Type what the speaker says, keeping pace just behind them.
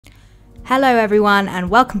Hello everyone and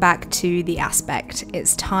welcome back to The Aspect.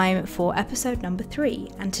 It's time for episode number 3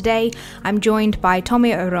 and today I'm joined by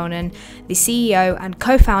Tommi Eronen, the CEO and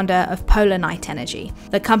co-founder of Polar Night Energy.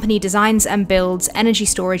 The company designs and builds energy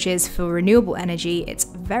storages for renewable energy. It's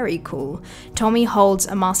very cool. Tommi holds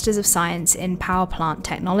a Masters of Science in Power Plant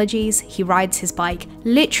Technologies. He rides his bike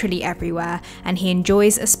literally everywhere and he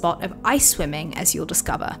enjoys a spot of ice swimming, as you'll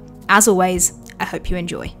discover. As always, I hope you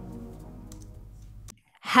enjoy.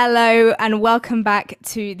 Hello and welcome back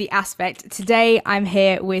to The Aspect. Today I'm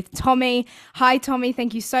here with Tommi. Hi Tommi,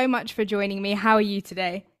 thank you so much for joining me. How are you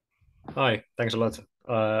today? Hi, thanks a lot.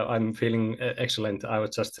 I'm feeling excellent. I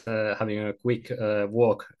was just having a quick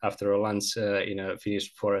walk after a lunch in a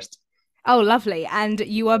Finnish forest. Oh, lovely. And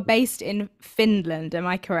you are based in Finland, am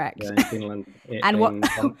I correct? Yeah, in Finland, And in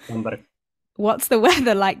Tampere. what's the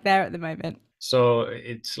weather like there at the moment? So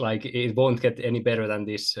it's like it won't get any better than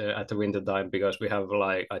this at the winter time because we have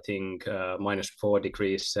like I think -4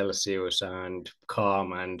 degrees Celsius and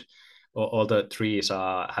calm, and all the trees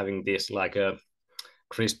are having this like a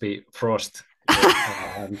crispy frost.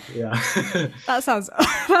 Yeah, That sounds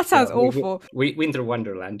yeah, awful. winter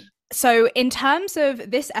wonderland. So in terms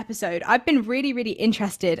of this episode, I've been really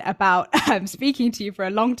interested about speaking to you for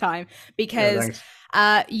a long time because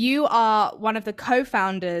you are one of the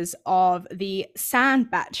co-founders of the sand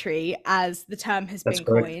battery, as the term has been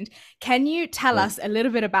coined. Can you tell us a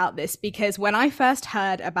little bit about this? Because when I first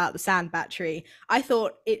heard about the sand battery, I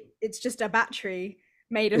thought it's just a battery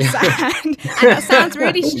made of sand. And that sounds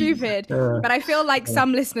really stupid, but I feel like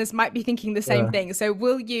some listeners might be thinking the same thing. So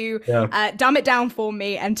will you dumb it down for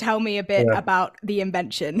me and tell me a bit about the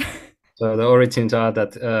invention? So the origins are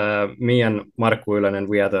that me and Markku Ylönen,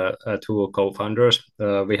 we are the two co-founders.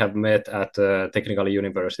 We have met at the Technical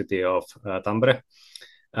University of Tampere,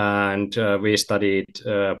 and we studied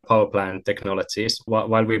power plant technologies.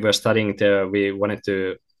 While we were studying there, we wanted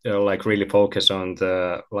to like really focus on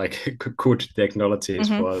the like good technologies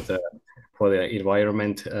for the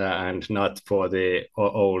environment and not for the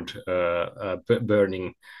old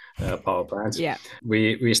burning power plants. Yeah.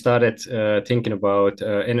 We started thinking about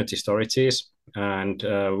energy storages, and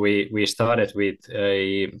we started with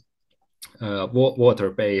a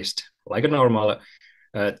water-based, like a normal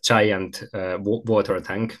giant water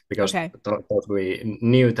tank, because we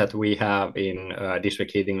knew that we have in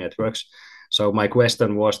district heating networks. So my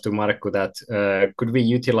question was to Markku that could we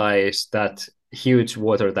utilize that huge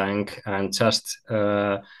water tank and just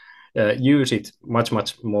use it much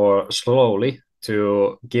more slowly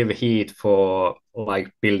to give heat for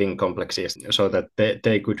like building complexes so that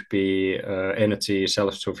they could be energy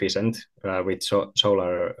self-sufficient with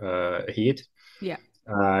solar heat. Yeah.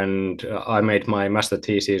 And I made my master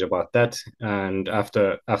thesis about that. And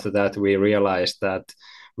after that, we realized that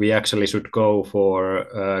we actually should go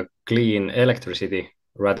for clean electricity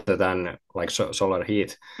rather than like solar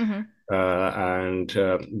heat. And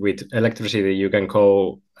with electricity, you can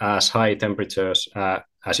go as high temperatures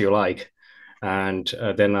as you like. And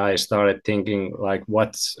then I started thinking like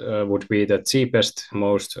what would be the cheapest,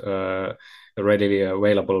 most readily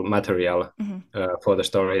available material for the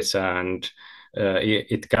storage, and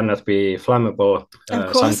it cannot be flammable,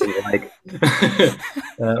 something like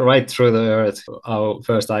right through the earth. Our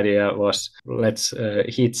first idea was let's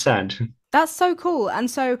heat sand. That's so cool. And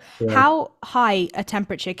so how high a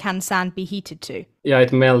temperature can sand be heated to? Yeah,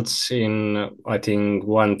 it melts in, I think,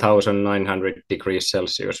 1900 degrees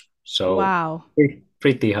Celsius. So wow,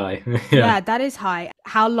 pretty high. Yeah, that is high.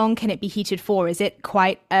 How long can it be heated for? Is it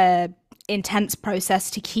quite a intense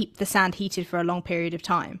process to keep the sand heated for a long period of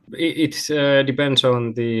time? It depends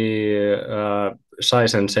on the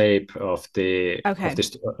size and shape of the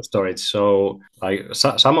storage. So like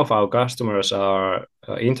some of our customers are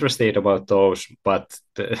interested about those, but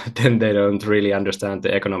then they don't really understand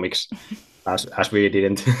the economics as we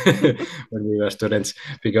didn't when we were students,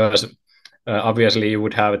 because obviously you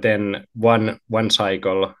would have then one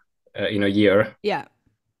cycle in a year. Yeah.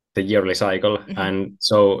 The yearly cycle. And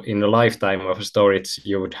so in the lifetime of storage,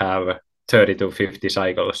 you would have 30 to 50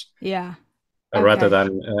 cycles. Yeah. Rather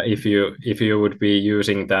than if you would be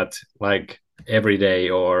using that like every day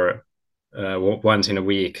or once in a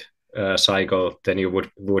week cycle, then you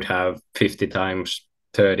would have 50 times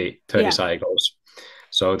 30 cycles.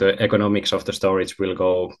 So the economics of the storage will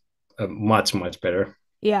go much better.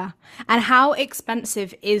 Yeah. And how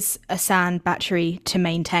expensive is a sand battery to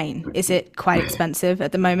maintain? Is it quite expensive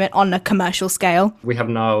at the moment on a commercial scale? We have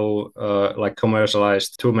now like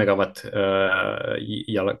commercialized 2 megawatt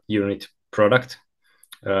unit product.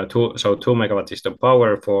 So 2 megawatt is the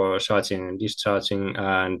power for charging and discharging,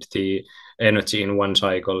 and the energy in one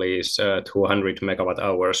cycle is 200 megawatt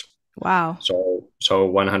hours. Wow. So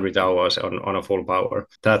 100 hours on a full power.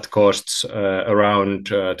 That costs around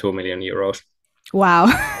 2 million euros. Wow.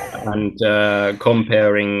 And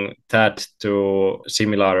comparing that to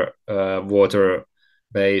similar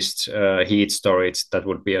water-based heat storage, that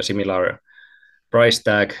would be a similar price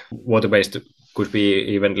tag. Water-based could be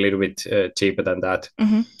even a little bit cheaper than that.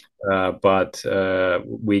 Mm-hmm. But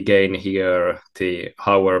we gain here the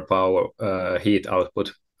hour power heat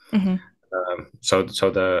output. Mm-hmm. So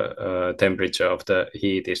the temperature of the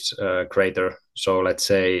heat is greater. So let's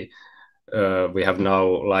say we have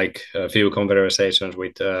now like a few conversations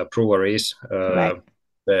with breweries. Right.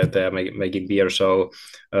 They are making beer, so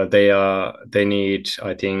they need,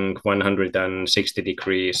 I think, 160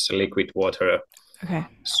 degrees liquid water. Okay.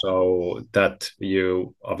 So that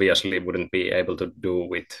you obviously wouldn't be able to do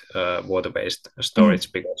with water-based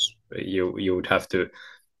storage, because you would have to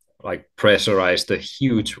like pressurize the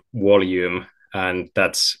huge volume, and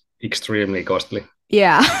that's extremely costly.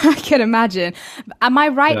 Yeah, I can imagine. Am I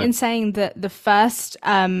right in saying that the first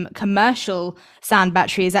commercial sand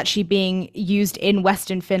battery is actually being used in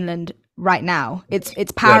Western Finland right now?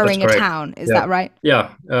 It's powering a town. Is that right?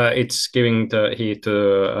 Yeah, it's giving the heat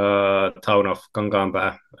to town of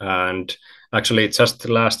Kankaanpää. And actually, just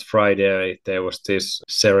last Friday, there was this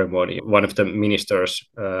ceremony. One of the ministers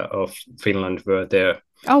of Finland were there.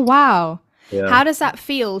 Oh, wow. Yeah. How does that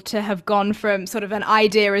feel to have gone from sort of an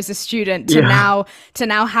idea as a student to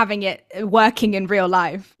now having it working in real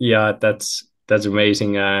life? Yeah, that's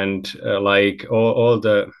amazing, and like all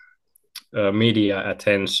the media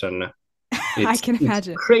attention. I can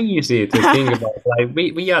imagine. It's crazy to think about. Like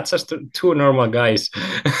we are just two normal guys.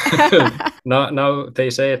 Now they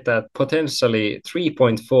say that potentially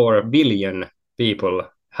 3.4 billion people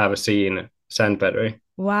have seen sand battery.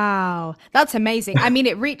 Wow, that's amazing. I mean,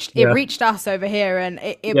 it reached us over here, and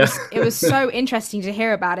it was so interesting to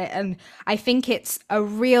hear about it. And I think it's a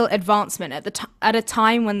real advancement at a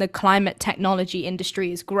time when the climate technology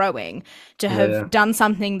industry is growing. To have done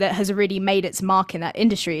something that has really made its mark in that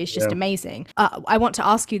industry is just amazing. I want to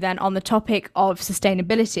ask you then, on the topic of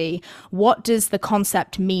sustainability, what does the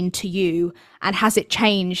concept mean to you, and has it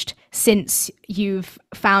changed since you've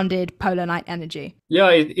founded Polar Night Energy?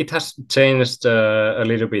 Yeah, it has changed a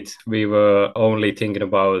little bit. We were only thinking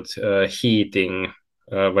about heating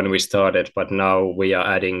when we started, but now we are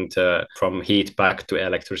adding from heat back to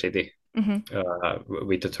electricity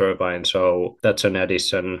with the turbine. So that's an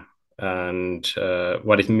addition. And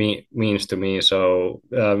what it means to me. So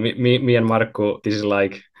me and Marco, this is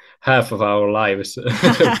like half of our lives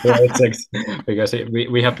projects, because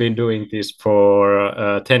we have been doing this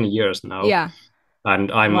for 10 years now. Yeah.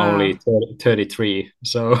 And I'm only 33,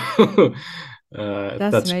 so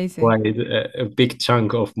that's amazing. Quite a big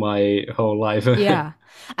chunk of my whole life. Yeah.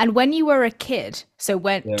 And when you were a kid, so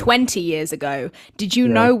 20 years ago, did you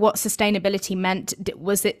know what sustainability meant?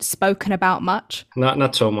 Was it spoken about much?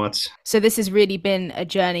 Not so much. So this has really been a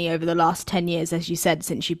journey over the last 10 years, as you said,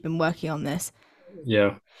 since you've been working on this.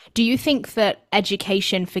 Yeah. Do you think that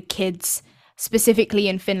education for kids, specifically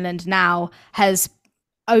in Finland now, has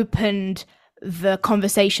opened the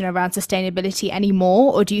conversation around sustainability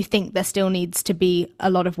anymore, or do you think there still needs to be a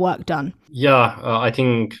lot of work done? Yeah, I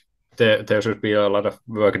think there should be a lot of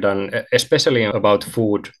work done, especially about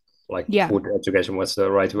food, food education, what's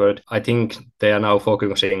the right word? I think they are now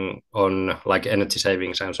focusing on like energy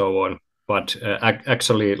savings and so on, but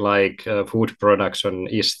actually like food production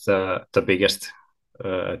is the biggest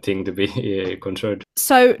thing to be concerned.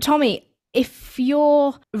 So Tommi, if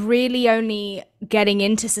you're really only getting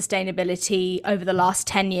into sustainability over the last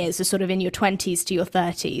 10 years, or sort of in your 20s to your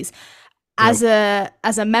 30s, as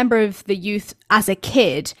a member of the youth, as a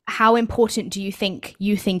kid, how important do you think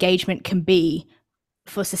youth engagement can be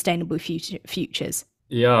for sustainable futures?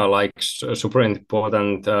 Yeah, like super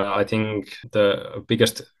important. I think the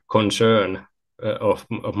biggest concern of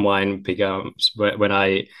mine becomes when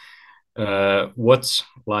I watch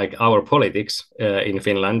like our politics in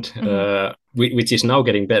Finland, which is now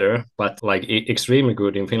getting better, but like extremely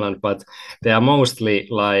good in Finland, but they are mostly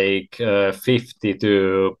like 50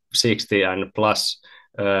 to 60 and plus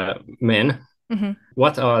men.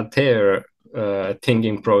 What are their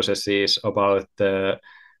thinking processes about the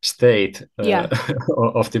state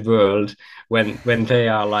of the world when they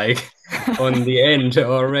are like on the end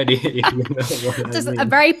already? Just a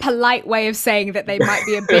very polite way of saying that they might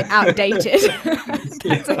be a bit outdated.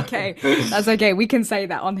 That's okay. We can say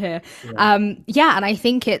that on here. And I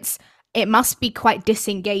think it's it must be quite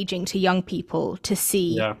disengaging to young people to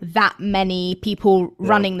see Yeah. that many people Yeah.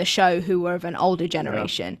 running the show who were of an older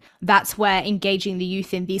generation. Yeah. That's where engaging the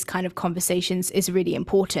youth in these kind of conversations is really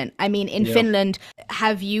important. I mean, in Finland,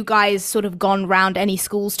 have you guys sort of gone round any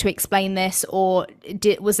schools to explain this, or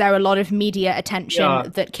was there a lot of media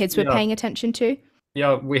attention that kids were paying attention to?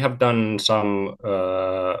 Yeah, we have done some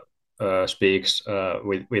speaks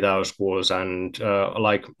with our schools, and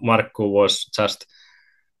like Markku was just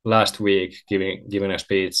last week giving a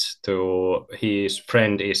speech to his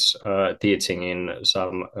friend is teaching in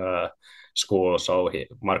some school, so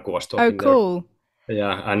Markku was talking there. Oh, cool.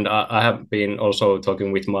 Yeah, and I have been also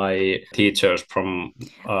talking with my teachers from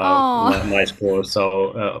my school,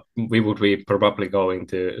 so we would be probably going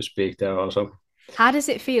to speak there also. How does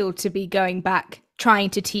it feel to be going back trying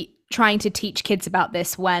to teach kids about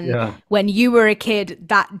this when you were a kid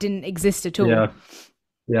that didn't exist at all?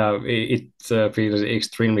 Yeah, it feels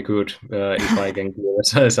extremely good if I can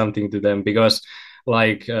give something to them, because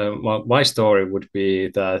like my story would be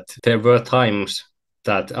that there were times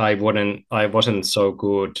that I wasn't so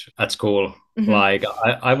good at school. Mm-hmm. Like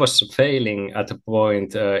I was failing at a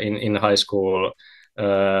point in high school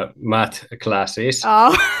math classes.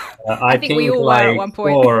 Oh, I think we all were at one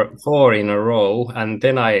point. four in a row, and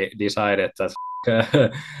then I decided that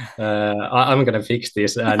I'm gonna fix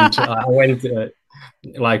this, and I went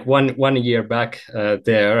like one year back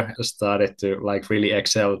there, started to like really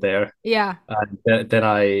excel there. Yeah, and then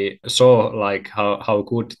I saw like how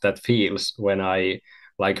good that feels when I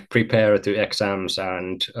like prepare to exams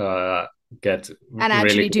and get and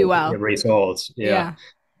actually really do well results. Yeah.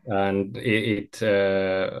 And it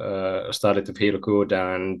started to feel good,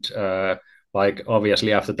 and like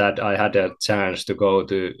obviously after that I had a chance to go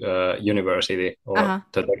to university or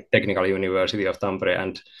to the technical university of Tampere,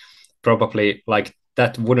 and probably like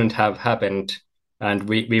that wouldn't have happened, and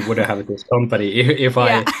we wouldn't have this company if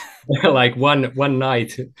I like one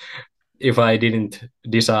night if I didn't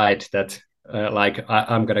decide that like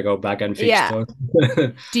I'm gonna go back and fix those.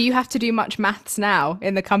 Do you have to do much maths now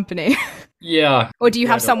in the company? Yeah. Or do you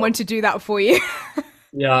have someone to do that for you?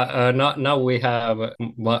 Yeah, now we have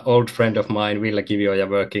my old friend of mine, Ville Kivioja,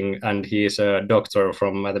 working, and he's a doctor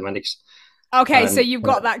from mathematics. Okay, so you've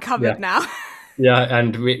got that covered now. Yeah,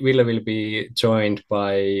 and Ville will be joined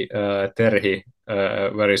by Terhi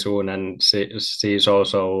very soon, and she's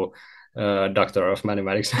also doctor of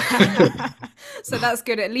mathematics. So that's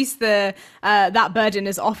good. At least that burden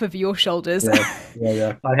is off of your shoulders.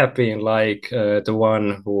 Yeah. I have been like the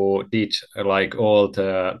one who did like all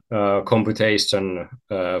the computation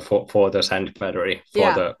for the sand battery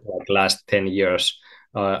for the like, last 10 years.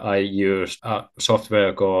 I used a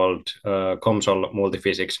software called COMSOL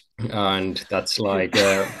Multiphysics, and that's like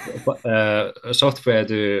a software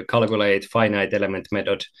to calculate finite element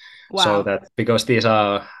method. Wow. So that because these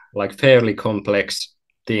are like fairly complex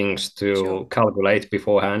things to calculate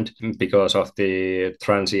beforehand because of the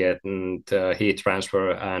transient heat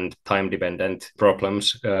transfer and time dependent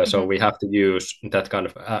problems. So we have to use that kind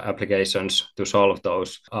of applications to solve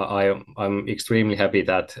those. I'm extremely happy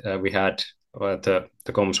that we had the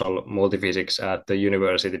COMSOL multiphysics at the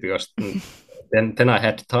university, because then I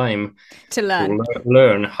had time to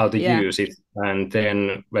learn how to use it. And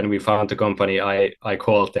then when we found the company, I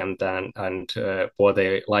called them and bought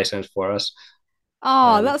a license for us.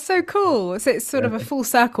 Oh, that's so cool. So it's sort of a full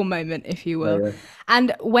circle moment, if you will. Yeah.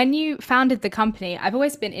 And when you founded the company, I've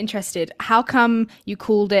always been interested, how come you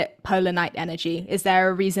called it Polar Night Energy? Is there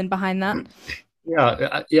a reason behind that?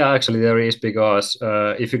 Yeah, actually there is, because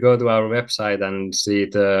if you go to our website and see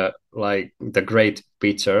the great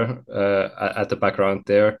picture at the background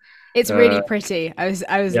there, it's really pretty. I was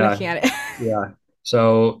looking at it. Yeah.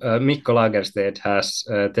 So Mikko Lagerstedt has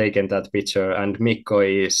taken that picture, and Mikko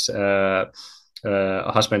is a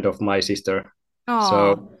husband of my sister. Aww.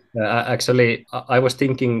 So actually I was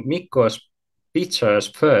thinking Mikko's pictures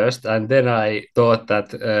first, and then I thought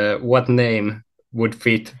that what name would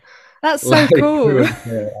fit. That's so cool.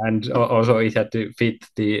 And also it had to fit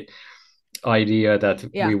the idea that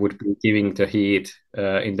we would be giving the heat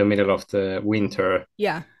in the middle of the winter.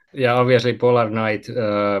 Yeah, obviously polar night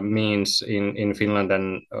means in Finland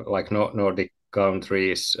and like Nordic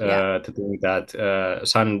countries to think that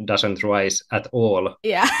sun doesn't rise at all.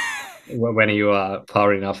 Yeah. When you are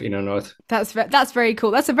far enough in the north. That's very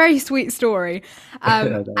cool. That's a very sweet story.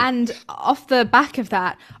 And off the back of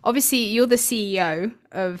that, obviously you're the CEO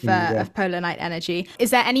of Polar Night Energy.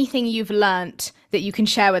 Is there anything you've learnt that you can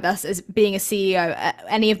share with us as being a CEO?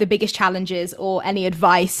 Any of the biggest challenges or any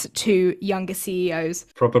advice to younger CEOs?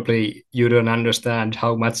 Probably you don't understand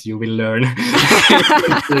how much you will learn.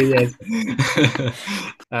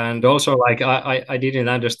 And also, like I didn't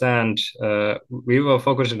understand. We were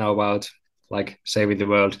focusing about like saving the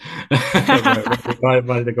world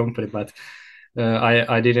by the company, but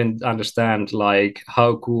I didn't understand like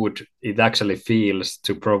how good it actually feels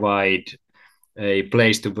to provide a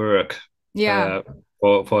place to work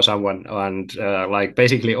for someone. And like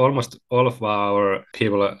basically almost all of our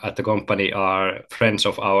people at the company are friends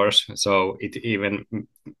of ours, so it even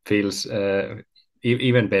feels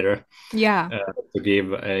even better to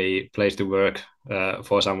give a place to work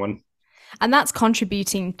for someone. And that's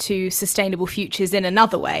contributing to sustainable futures in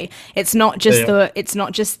another way. It's not just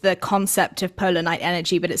the concept of Polar Night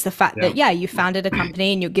Energy, but it's the fact that you founded a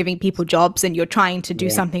company and you're giving people jobs and you're trying to do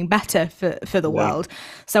something better for the world.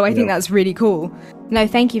 So I think that's really cool. No,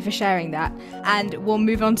 thank you for sharing that. And we'll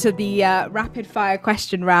move on to the rapid fire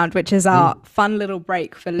question round, which is our fun little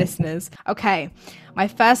break for listeners. Okay. My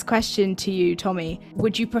first question to you, Tommi,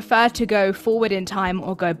 would you prefer to go forward in time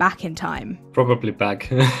or go back in time? Probably back.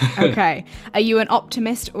 Okay. Are you an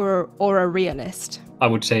optimist or a realist? I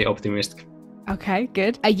would say optimist. Okay,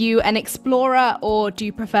 good. Are you an explorer or do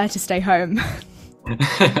you prefer to stay home?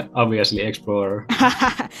 Obviously, explorer.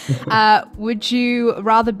 Would you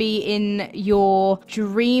rather be in your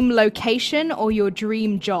dream location or your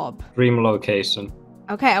dream job? Dream location.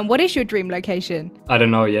 Okay, and what is your dream location? I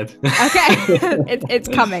don't know yet. Okay, it's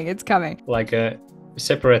coming. Like a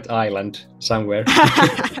separate island somewhere.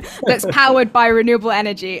 That's powered by renewable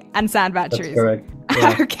energy and sand batteries. That's correct.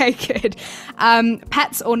 Yeah. Okay, good.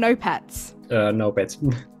 Pets or no pets? No pets.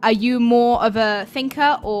 Are you more of a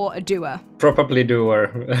thinker or a doer? Probably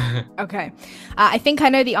doer. Okay. I think I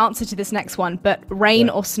know the answer to this next one, but rain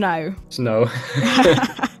or snow? Snow.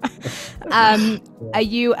 Are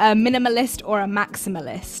you a minimalist or a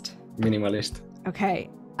maximalist? Minimalist. Okay.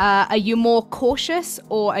 Are you more cautious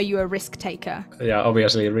or are you a risk taker? Yeah,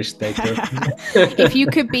 obviously a risk taker. If you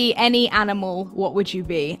could be any animal, what would you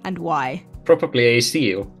be and why? Probably a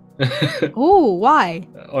seal. Oh, why?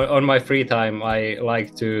 On my free time, I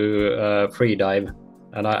like to free dive.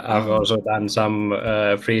 And I've also done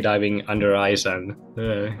some free diving under ice and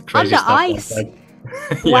crazy under stuff ice? like that.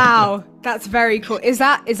 Wow, that's very cool. Is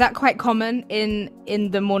that quite common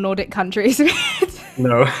in the more Nordic countries?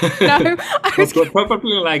 No. No?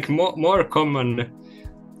 Probably like more common.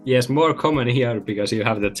 Yes, more common here because you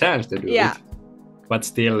have the chance to do it. But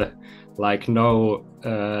still, like no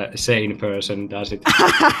sane person does it.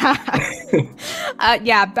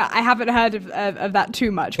 Yeah, but I haven't heard of that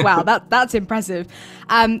too much. Wow, that's impressive.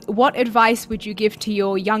 What advice would you give to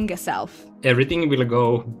your younger self? Everything will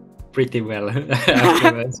go pretty well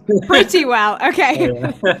afterwards. Pretty well, okay.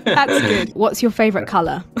 That's good. What's your favorite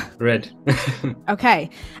color? Red. Okay,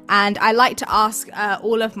 and I like to ask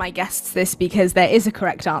all of my guests this because there is a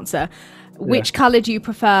correct answer. Which color do you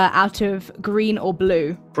prefer out of green or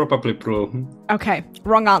blue? Probably blue. Okay,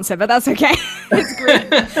 wrong answer, but that's okay. It's green.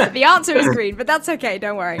 The answer is green, but that's okay,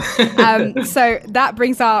 don't worry. So that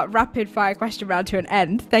brings our rapid fire question round to an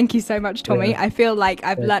end. Thank you so much, Tommi. Yeah. I feel like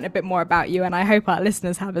I've learnt a bit more about you and I hope our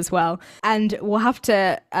listeners have as well. And we'll have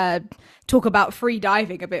to talk about free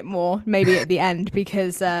diving a bit more, maybe at the end,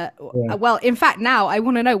 because, well, in fact, now I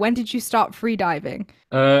want to know, when did you start free diving?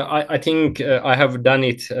 I think I have done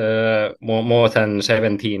it more than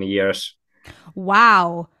 17 years.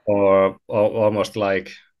 Wow. Or almost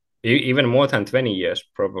like even more than 20 years,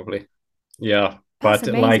 probably. Yeah. That's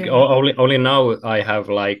but amazing. Like only now I have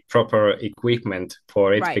like proper equipment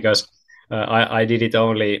for it, right. Because I did it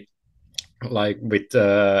only like with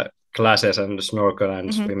glasses and snorkel and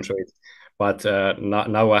swimsuit. But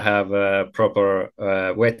now I have a proper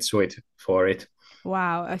wetsuit for it.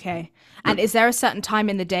 Wow. Okay. And is there a certain time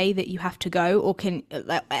in the day that you have to go, or can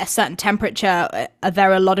a certain temperature? Are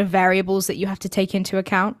there a lot of variables that you have to take into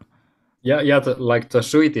account? Yeah. Like the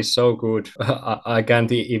suit is so good. I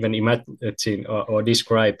can't even imagine or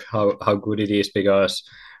describe how good it is because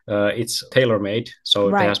it's tailor-made. So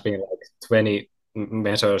right. There has been like 20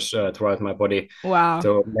 measures throughout my body. Wow.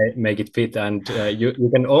 To make it fit, and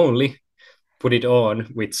you can only put it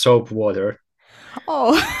on with soap water.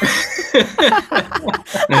 Oh,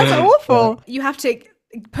 that's awful. You have to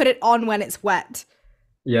put it on when it's wet.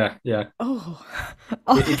 Yeah. Oh.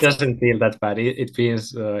 It doesn't feel that bad. It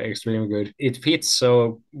feels extremely good. It fits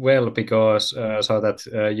so well because so that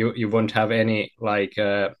you won't have any like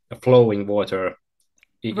flowing water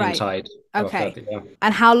Right. inside of Okay. that. Yeah.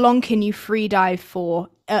 And how long can you free dive for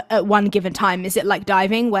at one given time? Is it like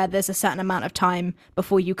diving where there's a certain amount of time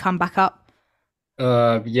before you come back up?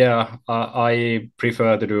 Yeah, I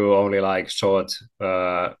prefer to do only like short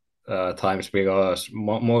times because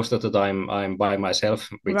most of the time I'm by myself,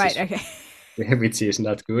 Right. Okay. which is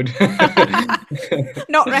not good.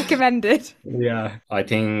 Not recommended. Yeah, I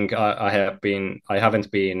think I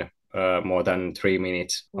haven't been more than 3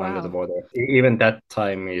 minutes under the Wow. water. Even that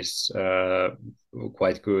time is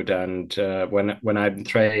quite good. And when I'm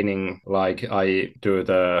training, like I do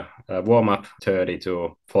the warm up 30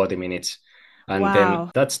 to 40 minutes. And then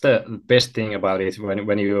Wow. that's the best thing about it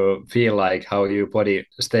when you feel like how your body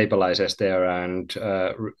stabilizes there, and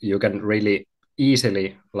you can really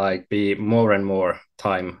easily like be more and more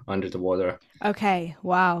time under the water. Okay.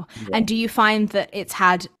 Wow. And Yeah. do you find that it's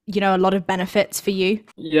had, a lot of benefits for you?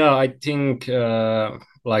 Yeah, I think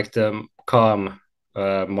like the calm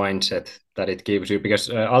mindset that it gives you, because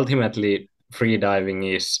ultimately free diving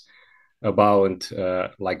is about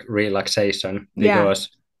like relaxation, Yeah. because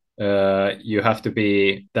you have to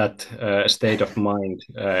be that state of mind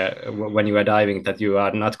when you are diving that you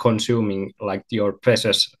are not consuming like your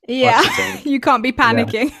precious Yeah. oxygen. You can't be Yeah,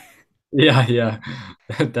 panicking. yeah, yeah.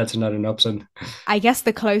 That's not an option. I guess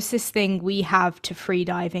the closest thing we have to free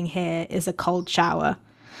diving here is a cold shower.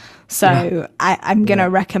 Yeah, So I'm going yeah, to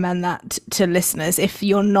recommend that to listeners. If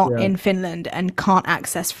you're not yeah, in Finland and can't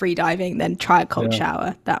access free diving, then try a cold yeah,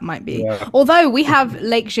 shower. That might be. yeah, Although we have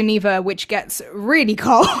Lake Geneva, which gets really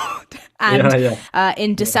cold. And yeah, yeah,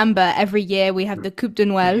 in yeah, December every year, we have the Coupe de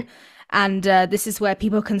Noël. And this is where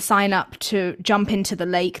people can sign up to jump into the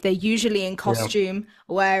lake. They're usually in yeah, costume,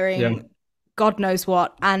 yeah, wearing God knows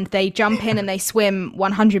what, and they jump in and they swim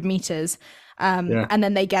 100 meters, yeah, and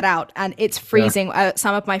then they get out, and it's yeah. freezing.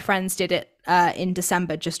 Some of my friends did it in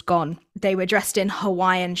December, just gone. They were dressed in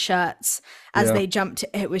Hawaiian shirts as Yeah, they jumped.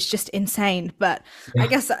 It was just insane. But I yeah,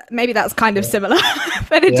 guess maybe that's kind of yeah, similar,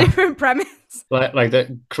 but a yeah. different premise. Like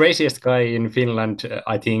the craziest guy in Finland,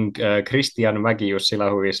 I think Christian Mäki-Jussila,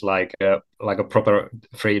 who is like a proper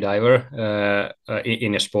free diver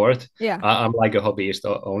in a sport. Yeah. I'm like a hobbyist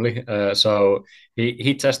only. So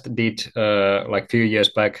he just did like few years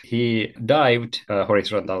back. He dived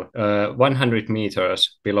horizontal 100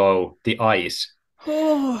 meters below the ice.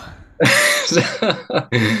 Oh, So,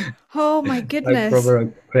 oh my like goodness.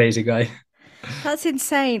 proper crazy guy. That's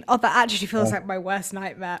insane. Oh, that actually feels Yeah. like my worst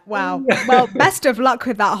nightmare. Wow. Well, best of luck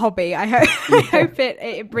with that hobby. I hope I Yeah. hope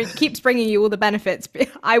it keeps bringing you all the benefits.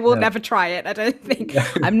 I will Yeah. never try it. I don't think Yeah.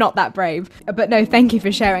 I'm not that brave. But no, thank you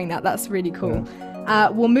for sharing that. That's really Yeah. cool.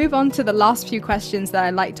 We'll move on to the last few questions that I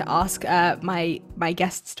like to ask my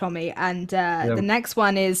guests, Tommi. And Yeah. the next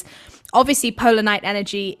one is obviously Polar Night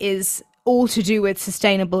Energy is all to do with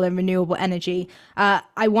sustainable and renewable energy.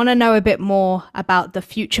 I want to know a bit more about the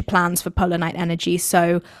future plans for Polar Night Energy.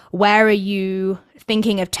 So, where are you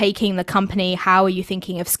thinking of taking the company? How are you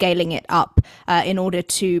thinking of scaling it up in order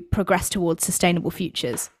to progress towards sustainable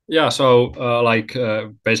futures? Yeah, so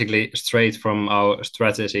basically straight from our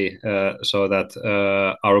strategy, so that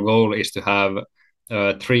our goal is to have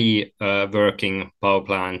three working power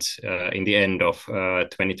plants in the end of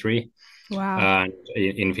 23 Wow. and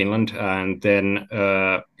in Finland, and then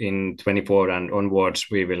in 24 and onwards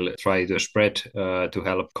we will try to spread to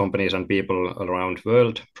help companies and people around the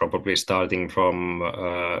world, probably starting from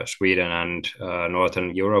Sweden and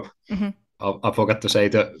Northern Europe. Mm-hmm. I forgot to say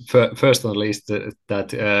the first on the list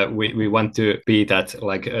that we want to be that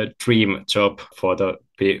like a dream job for the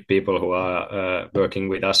people who are working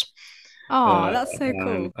with us. Oh, that's so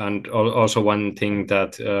cool. And also one thing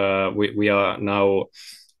that we are now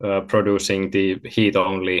producing the heat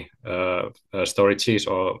only storages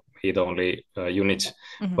or heat only units,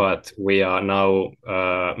 Mm-hmm. but we are now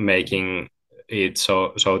making it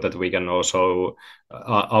so that we can also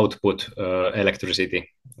output electricity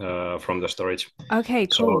from the storage. Okay,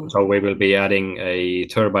 cool. So we will be adding a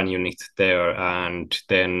turbine unit there and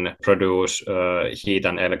then produce heat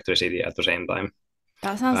and electricity at the same time.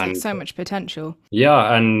 That sounds like And so much potential.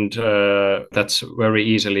 yeah, and that's very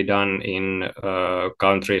easily done in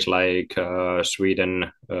countries like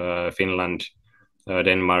Sweden, Finland,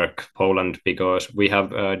 Denmark, Poland, because we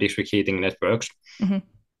have district heating networks. Mm-hmm.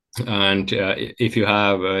 And if you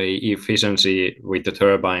have a efficiency with the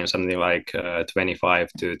turbine, something like 25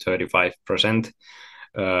 to 35%,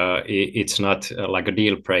 it's not like a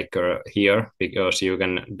deal breaker here, because you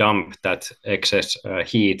can dump that excess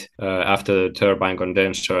heat after the turbine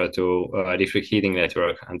condenser to district heating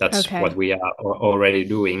network, and that's what we are already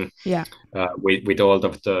doing. With all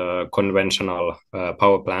of the conventional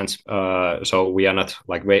power plants. So we are not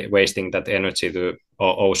like wasting that energy to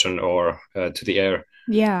ocean or to the air.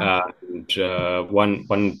 And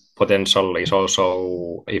one potential is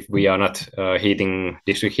also, if we are not heating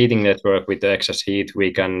district heating network with the excess heat,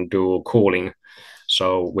 we can do cooling.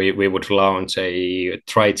 So we would launch a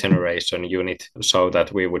tri-generation unit so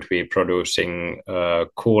that we would be producing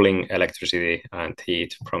cooling electricity and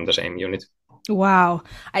heat from the same unit. Wow.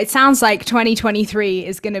 It sounds like 2023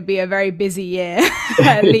 is going to be a very busy year,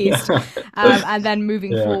 at least, and then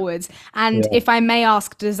moving forwards. And if I may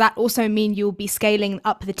ask, does that also mean you'll be scaling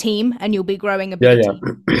up the team and you'll be growing a big team?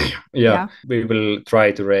 Yeah, we will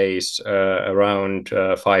try to raise around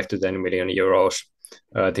 5 to 10 million euros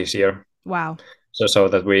this year. Wow. So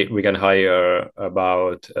that we can hire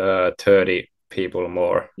about 30 people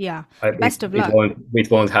more. Best of luck. It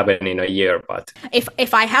won't happen in a year, but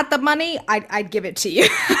if I had the money, I'd give it to you.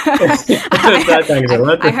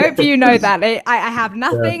 I hope you know that. I have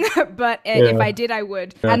nothing, but if I did, I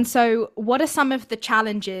would. And so what are some of the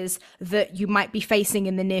challenges that you might be facing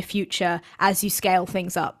in the near future as you scale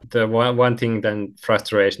things up? The one thing that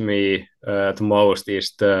frustrates me the most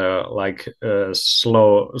is the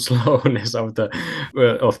slowness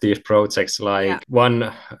of these projects.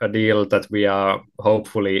 One deal that we are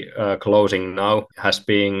hopefully closing now has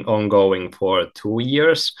been ongoing for 2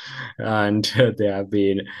 years, and there have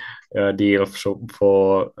been deals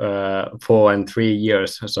for 4 and 3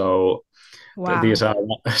 years. So these are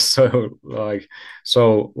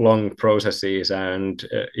so long processes, and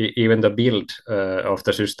even the build of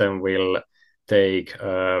the system will take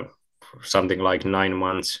something like 9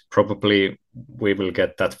 months. Probably we will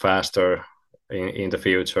get that faster in the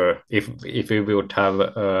future if we would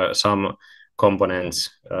have some components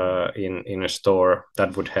in a store.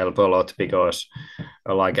 That would help a lot, because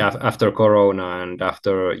after Corona and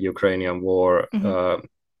after Ukrainian war,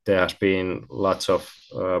 there has been lots of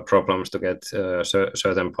problems to get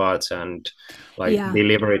certain parts, and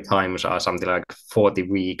delivery times are something like 40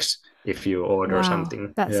 weeks if you order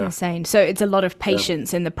something. That's insane. So it's a lot of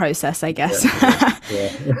patience in the process, I guess.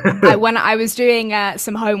 When I was doing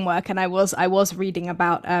some homework, and I was reading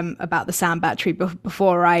about the sound battery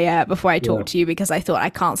before I talked to you, because I thought I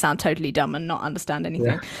can't sound totally dumb and not understand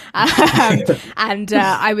anything. And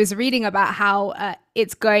I was reading about how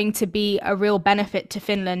it's going to be a real benefit to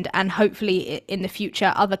Finland, and hopefully in the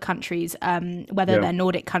future other countries, whether they're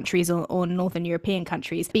Nordic countries or Northern European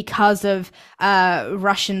countries, because of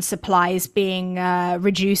Russian supplies being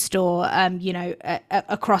reduced or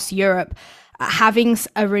across Europe. Having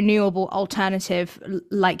a renewable alternative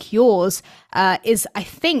like yours is, I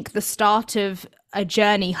think, the start of a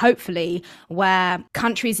journey, hopefully, where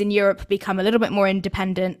countries in Europe become a little bit more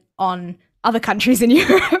independent on other countries in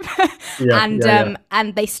Europe,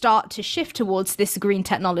 and they start to shift towards this green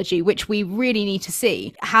technology, which we really need to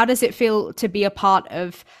see. How does it feel to be a part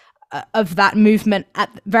of that movement at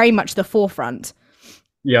very much the forefront?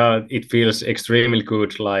 Yeah, it feels extremely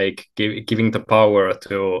good, like giving the power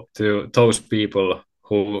to those people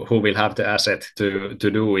who will have the asset to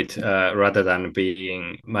do it, rather than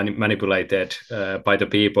being manipulated by the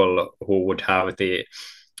people who would have the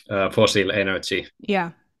fossil energy.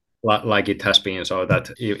 Like it has been. So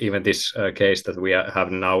that even this case that we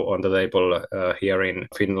have now on the table here in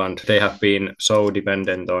Finland, they have been so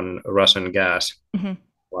dependent on Russian gas.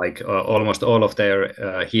 Almost all of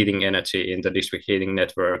their heating energy in the district heating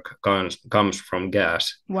network comes from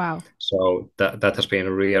gas. Wow. So that has been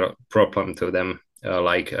a real problem to them,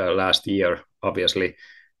 last year, obviously.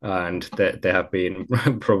 And they have been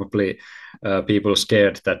probably people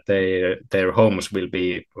scared that their homes will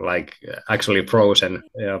be actually frozen,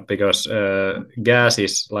 because gas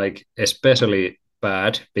is especially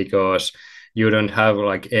bad, because you don't have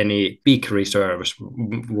any big reserves.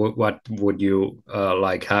 What would you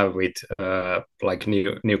have with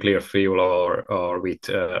nuclear fuel or with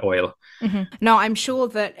oil? No, I'm sure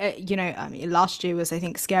that last year was, I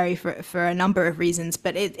think, scary for a number of reasons,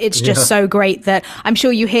 but it's just so great that I'm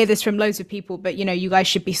sure you hear this from loads of people, but you guys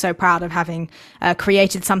should be so proud of having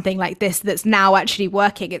created something like this that's now actually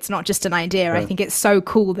working. It's not just an idea. I think it's so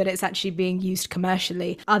cool that it's actually being used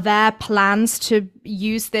commercially. Are there plans to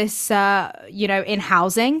use this in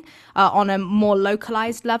housing on a more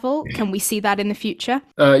localized level? Can we see that in the future?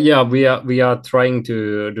 We are trying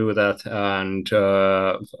to do that, and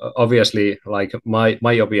obviously,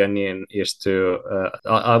 my opinion is to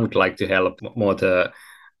I would like to help more the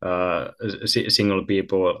single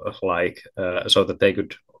people, like so that they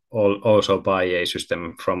could also buy a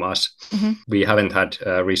system from us. We haven't had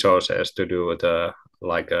resources to do the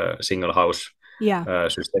like a single house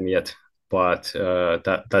system yet, but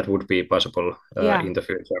that would be possible in the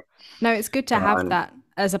future. No, it's good to have that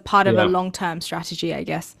as a part of a long-term strategy, I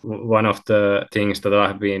guess. One of the things that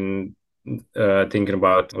I've been thinking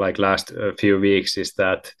about like last few weeks is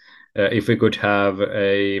that if we could have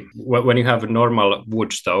when you have a normal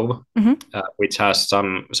wood stove, which has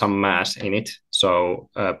some mass in it, so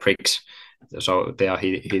bricks, so they are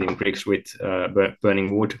heating bricks with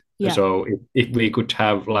burning wood. So if we could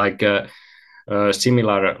have like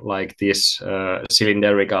similar like this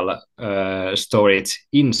cylindrical storage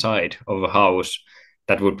inside of a house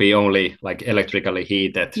that would be only like electrically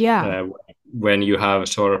heated when you have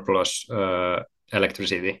surplus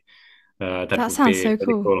electricity. That sounds so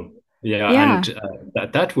cool. And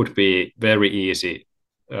that would be very easy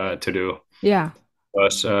to do.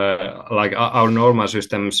 Because like our normal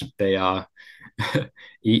systems, they are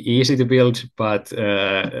easy to build, but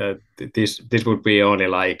this would be only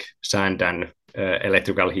like sand and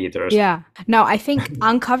electrical heaters. No, I think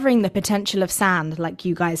uncovering the potential of sand like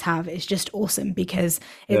you guys have is just awesome, because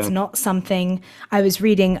it's not something. I was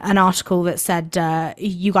reading an article that said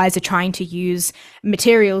you guys are trying to use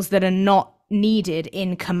materials that are not needed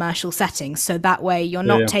in commercial settings, so that way you're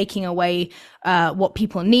not taking away what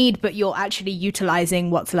people need, but you're actually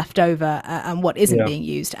utilizing what's left over and what isn't being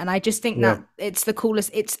used. And I just think that it's the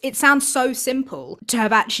coolest. It sounds so simple. To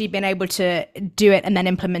have actually been able to do it and then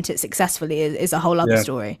implement it successfully is a whole other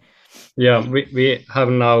story. We have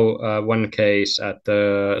now one case at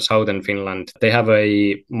southern Finland. They have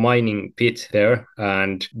a mining pit there,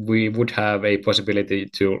 and we would have a possibility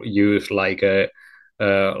to use like a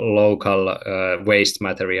local waste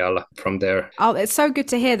material from there. Oh, it's so good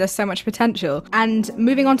to hear there's so much potential. And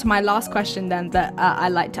moving on to my last question then that I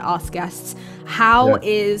like to ask guests, how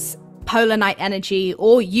is Polar Night Energy,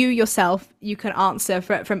 or you yourself, you can answer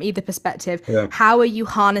from either perspective, how are you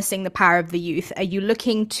harnessing the power of the youth? Are you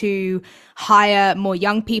looking to hire more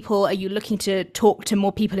young people? Are you looking to talk to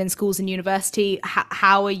more people in schools and university?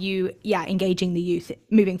 How are you engaging the youth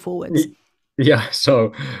moving forwards?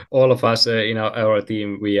 So all of us in our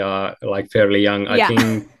team, we are like fairly young. I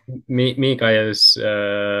think Mika is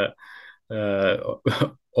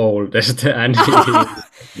oldest, and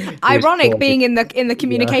ironic being in the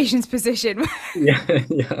communications position.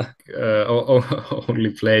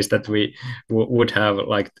 Only place that we would have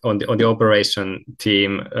like on the operation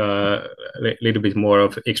team a little bit more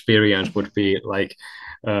of experience would be like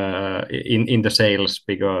in the sales,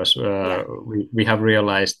 because we have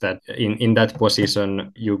realized that in that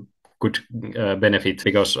position you could benefit,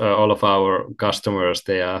 because all of our customers,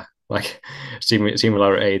 they are like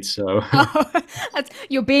similar age. So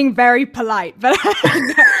you're being very polite, but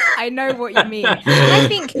I know what you mean.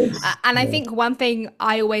 And I think one thing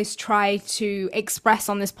I always try to express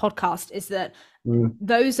on this podcast is that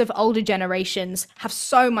those of older generations have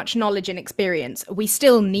so much knowledge and experience. We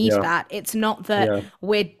still need that. It's not that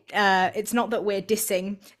we're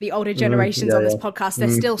dissing the older generations on this podcast. They're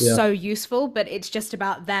still so useful, but it's just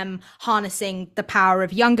about them harnessing the power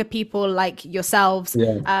of younger people like yourselves,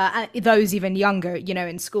 and those even younger,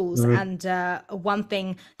 in schools. And one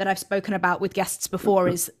thing that I've spoken about with guests before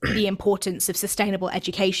is the importance of sustainable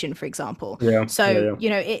education, for example.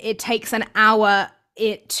 It takes an hour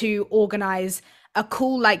to organize a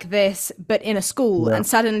call like this, but in a school, and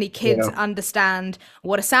suddenly kids understand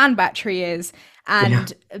what a sand battery is,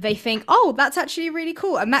 and they think, oh, that's actually really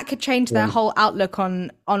cool, and that could change their whole outlook on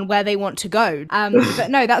where they want to go. But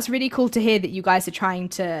no, that's really cool to hear that you guys are trying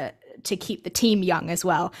to keep the team young as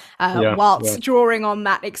well, whilst drawing on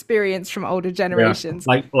that experience from older generations.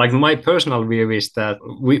 Like my personal view is that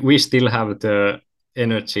we still have the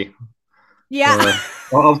energy.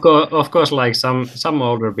 Of course, like some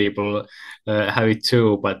older people have it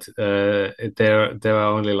too, but there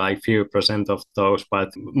are only like few % of those. But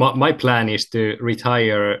my plan is to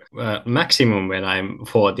retire maximum when I'm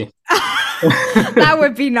 40. That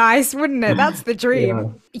would be nice, wouldn't it? That's the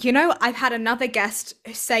dream. I've had another guest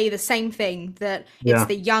say the same thing, that it's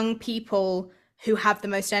the young people who have the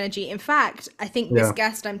most energy. In fact, I think this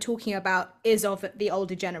guest I'm talking about is of the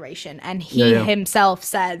older generation, and he himself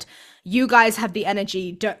said, you guys have the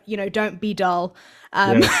energy, don't be dull,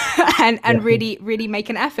 and really make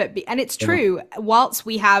an effort. And it's true. Whilst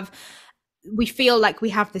we feel like we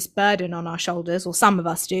have this burden on our shoulders, or some of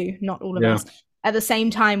us do, not all of us, at the same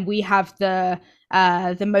time, we have the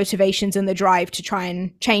motivations and the drive to try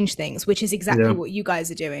and change things, which is exactly what you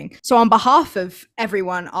guys are doing. So on behalf of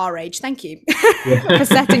everyone our age, thank you for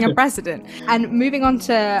setting a precedent. And moving on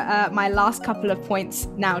to my last couple of points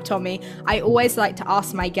now, Tommi, I always like to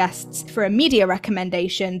ask my guests for a media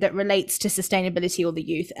recommendation that relates to sustainability or the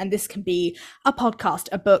youth. And this can be a podcast,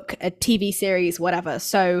 a book, a TV series, whatever.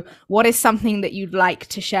 So what is something that you'd like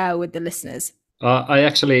to share with the listeners? I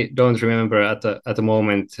actually don't remember at the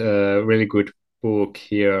moment really good book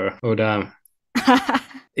here. Oh damn!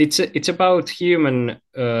 It's about human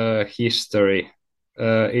history.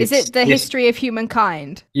 Is it the history of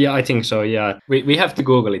humankind? Yeah, I think so. Yeah, we have to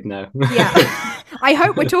Google it now. Yeah. I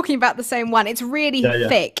hope we're talking about the same one. It's really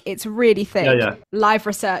thick. It's really thick. Live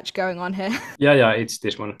research going on here. Yeah, it's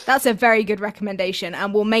this one. That's a very good recommendation,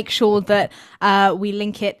 and we'll make sure that we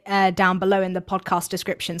link it down below in the podcast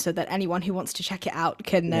description so that anyone who wants to check it out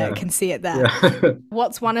can see it there. Yeah.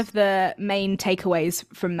 What's one of the main takeaways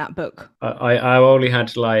from that book? I only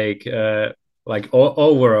had like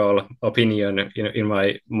overall opinion in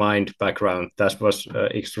my mind background. That was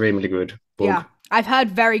extremely good book. Yeah. I've heard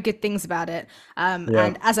very good things about it.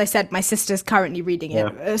 And as I said, my sister's currently reading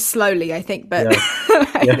it slowly, I think, but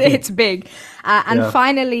it's big. And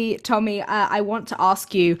finally, Tommi, I want to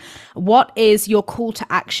ask you, what is your call to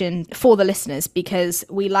action for the listeners? Because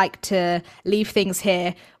we like to leave things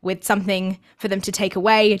here with something for them to take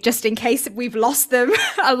away, just in case we've lost them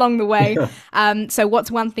along the way. So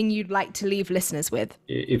what's one thing you'd like to leave listeners with?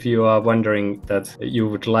 If you are wondering that you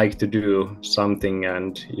would like to do something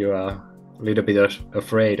and you are little bit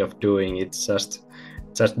afraid of doing it, just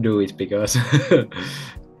do it, because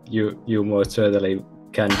you most certainly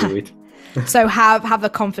can do it. So have the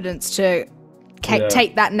confidence to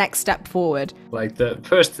take that next step forward. Like the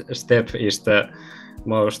first step is the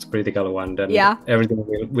most critical one, then everything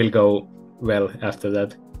will go well after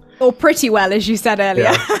that. Or pretty well, as you said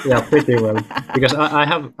earlier. Yeah, pretty well. Because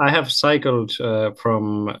I have cycled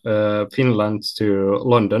from Finland to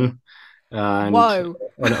London, and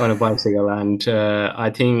on a bicycle, and I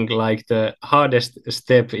think like the hardest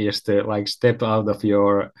step is to like step out of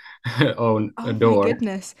your own door. Oh my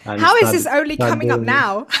goodness. How is this only coming up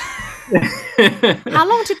now? How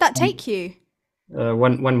long did that take you?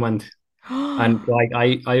 1 month. And like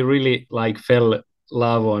I really like fell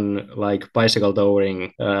love on like bicycle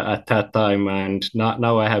touring at that time, and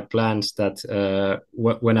now I have plans that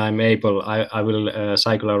when I'm able I will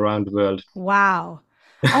cycle around the world. Wow.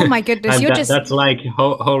 Oh my goodness! That's like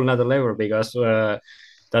whole nother level, because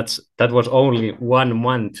that was only 1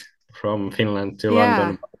 month from Finland to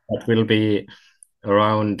London. That will be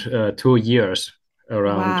around 2 years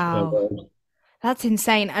around the world. That's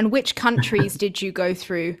insane. And which countries did you go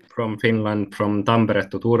through? From Finland, from Tampere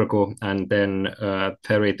to Turku, and then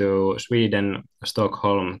ferry to Sweden,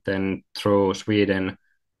 Stockholm, then through Sweden.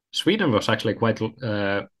 Sweden was actually quite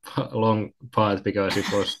a long path, because it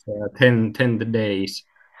was 10 days,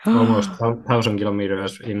 almost 1,000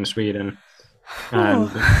 kilometers in Sweden. And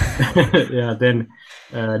then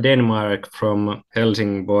Denmark, from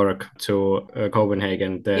Helsingborg to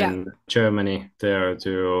Copenhagen, then Germany there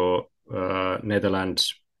to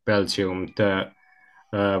Netherlands, Belgium, the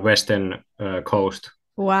western coast.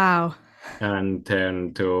 Wow. And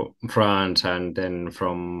then to France, and then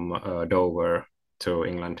from Dover to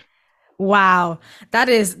England. Wow,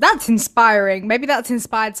 that's inspiring. Maybe that's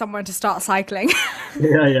inspired someone to start cycling.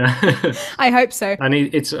 Yeah. I hope so. And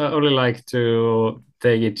it's only like to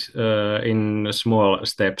take it in small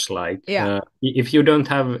steps. Like if you don't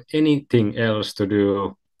have anything else to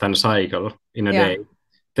do than cycle in a day,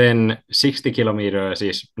 then 60 kilometers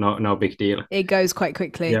is no big deal. It goes quite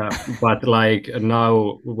quickly. Yeah, but like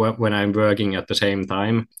now when I'm working at the same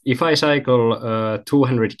time, if I cycle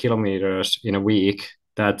 200 kilometers in a week,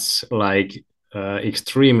 that's like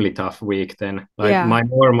extremely tough week then. Like my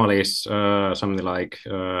normal is something like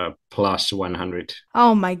plus 100.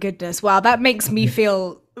 Oh my goodness. Wow, that makes me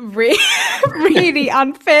feel really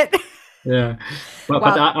unfit. Yeah, but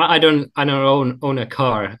I don't own a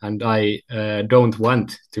car, and I don't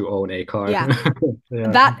want to own a car.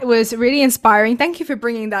 That was really inspiring. Thank you for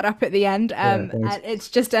bringing that up at the end. And it's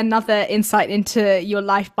just another insight into your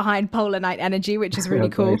life behind Polar Night Energy, which is really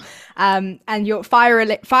cool. And you're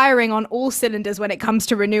firing on all cylinders when it comes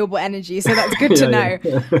to renewable energy, so that's good to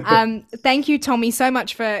know. Thank you, Tommi, so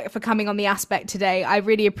much for coming on The Aspect today. I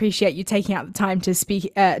really appreciate you taking out the time to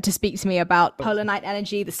speak to me about Polar Night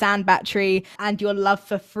Energy, the sand battery, and your love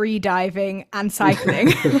for free diving and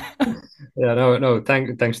cycling. Yeah, no.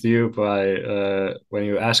 Thanks to you when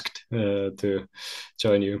you asked to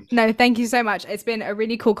join you. No, thank you so much. It's been a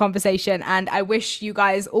really cool conversation, and I wish you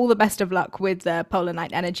guys all the best of luck with the Polar Night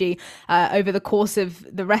Energy over the course of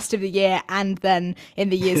the rest of the year and then in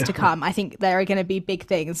the years to come. I think there are going to be big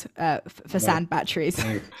things for sand batteries.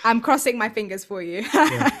 I'm crossing my fingers for you.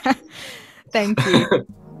 Thank you.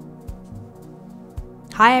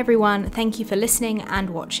 Hi everyone, thank you for listening and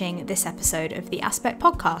watching this episode of the Aspect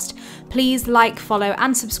Podcast. Please like, follow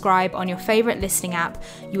and subscribe on your favourite listening app.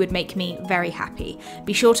 You would make me very happy.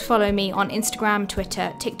 Be sure to follow me on Instagram,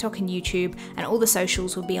 Twitter, TikTok and YouTube, and all the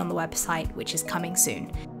socials will be on the website, which is coming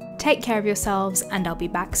soon. Take care of yourselves and I'll be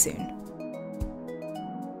back soon.